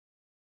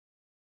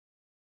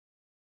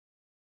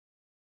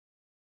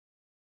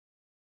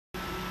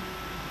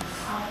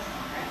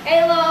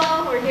Hey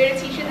Lowell, we're here to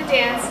teach you the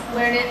dance.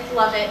 Learn it,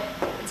 love it.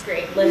 It's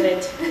great. Live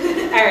it.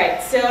 All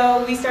right,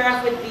 so we start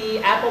off with the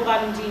apple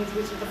bottom jeans,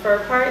 which is the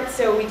fur part.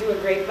 So we do a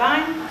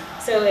grapevine.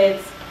 So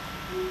it's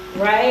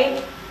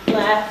right,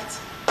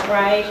 left,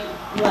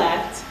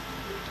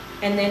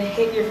 and then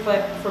hit your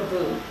foot for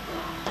boot.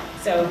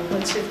 So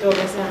let's just go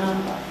over some.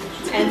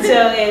 And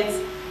so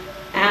it's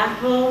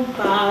apple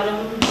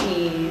bottom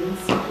jeans,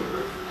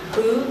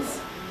 boots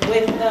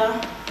with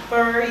the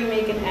fur, you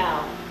make an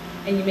L,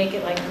 and you make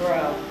it like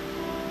grow.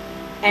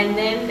 And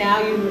then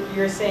now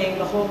you're saying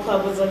the whole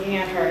club was looking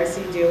at her,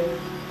 so you do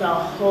the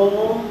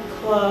whole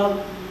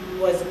club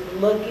was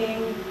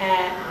looking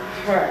at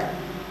her.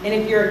 And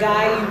if you're a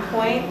guy, you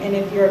point, and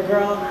if you're a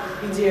girl,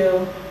 you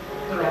do,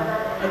 you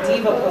know, a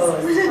diva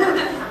pose.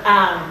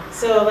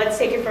 So let's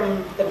take it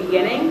from the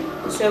beginning.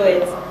 So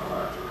it's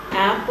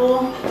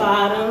apple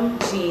bottom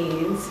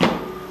jeans,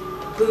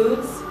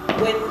 boots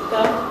with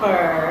the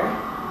fur,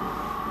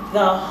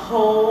 the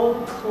whole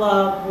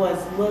club was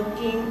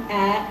looking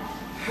at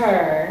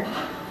her.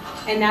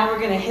 And now we're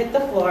gonna hit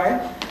the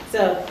floor.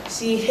 So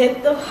she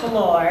hit the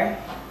floor.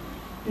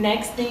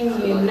 Next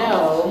thing you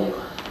know,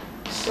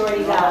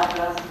 shorty got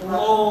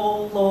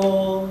low,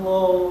 low,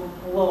 low,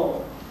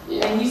 low.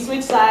 Yeah. And you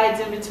switch sides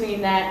in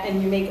between that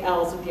and you make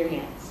L's with your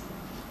hands.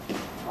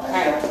 All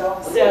right,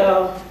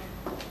 so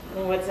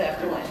what's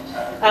after one?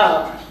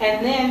 Oh,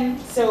 and then,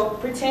 so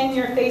pretend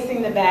you're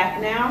facing the back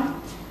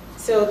now.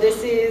 So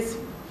this is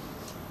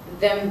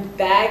them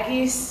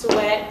baggy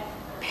sweat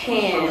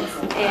pants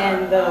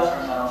and the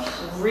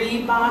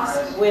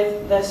Reeboks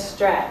with the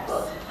straps.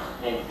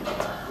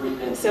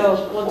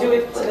 So we'll do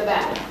it to the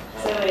back.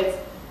 So it's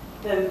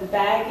the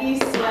baggy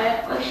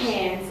sweat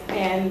pants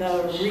and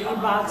the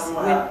Reeboks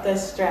with the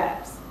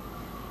straps.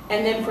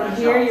 And then from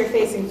here you're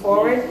facing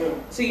forward.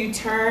 So you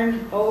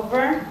turn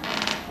over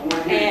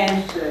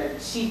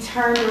and she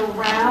turned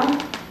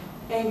around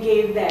and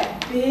gave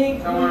that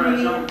big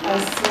booty a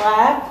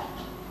slap.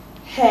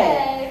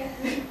 Hey.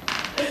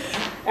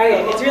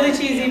 Okay, it's really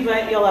cheesy,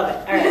 but you'll love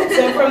it. All right,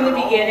 so from the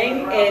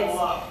beginning, it's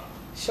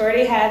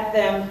shorty had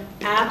them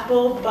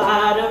apple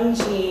bottom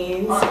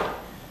jeans,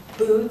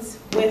 boots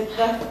with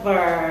the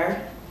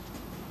fur.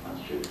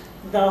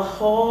 The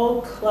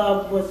whole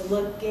club was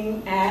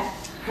looking at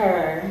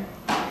her.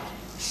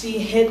 She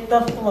hit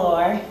the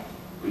floor.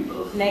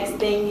 Next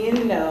thing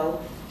you know,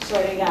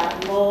 shorty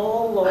got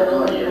low,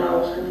 low,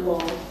 low, low,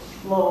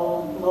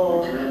 low,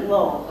 low,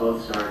 low.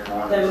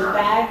 The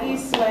baggy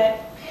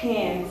sweat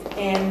pants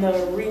and the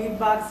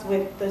Reeboks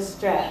with the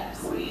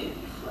straps.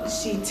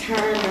 She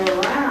turned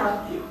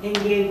around and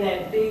gave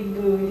that big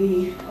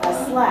booty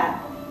a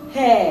slap.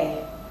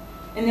 Hey.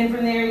 And then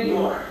from there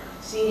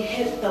she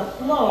hit the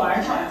floor.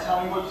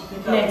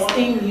 Next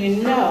thing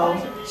you know,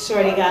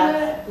 shorty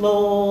got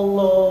low,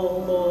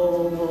 low,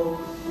 low, low,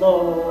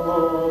 low,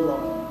 low,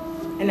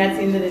 low. And that's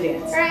the end of the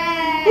dance.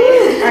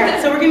 Hooray! All right,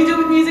 so we're gonna do it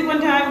with music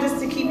one time just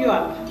to keep you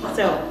up.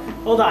 So,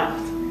 hold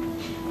on.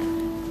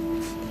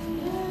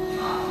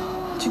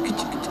 You're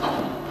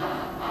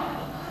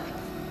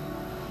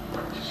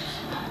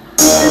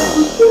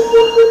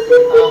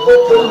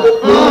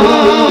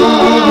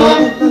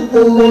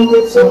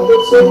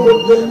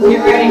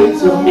ready.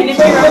 And if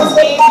you're on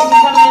stage, you can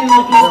come in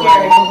looking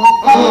scary.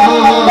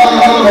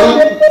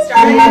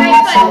 Start on your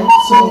right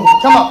foot.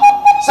 Come on.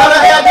 So I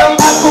had them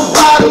apple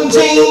bottom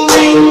jeans,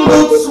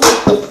 boots with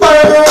the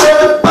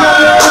fur.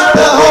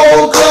 The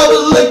whole club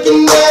was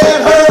looking at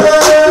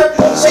her.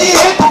 She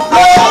hit the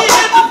floor.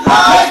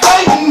 Next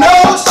thing you know,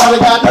 so I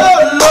got low,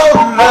 low,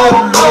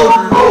 low,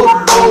 low,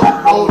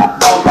 low, low,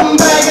 low. Them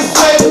baggy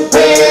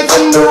sweatpants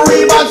and the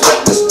Reeboks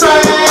with the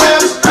straps.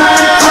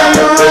 Turned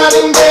around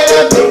and gave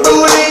that big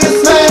booty a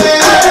slam.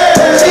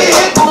 She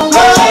hit the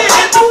floor.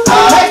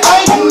 Next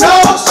thing you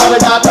know, so I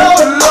got low,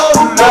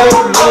 low,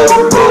 low,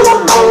 low,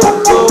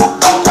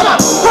 low.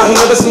 I ain't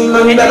never seen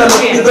nothing that I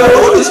make you go.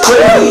 It's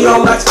crazy,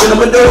 all night spinning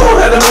my dough.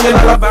 Had $1 million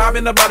vibe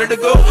in the body to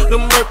go.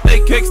 Them birthday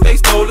cakes, they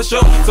stole the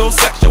show. So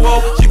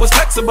sexual, she was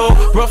flexible,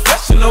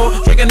 professional,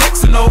 drinking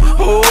Xano.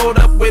 Hold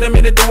up, wait a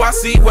minute, do I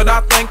see what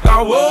I think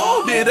I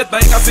will? Did a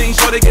thing I seen,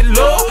 sure to get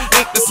low.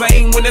 Ain't the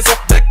same when it's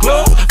up that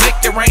close. Make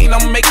it rain,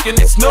 I'm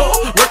making it snow.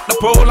 Work the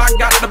pole, I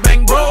got the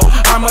bang bro.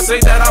 I must say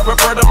that I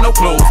prefer them no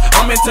clothes.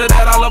 I'm into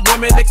that, I love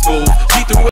women exposed. She threw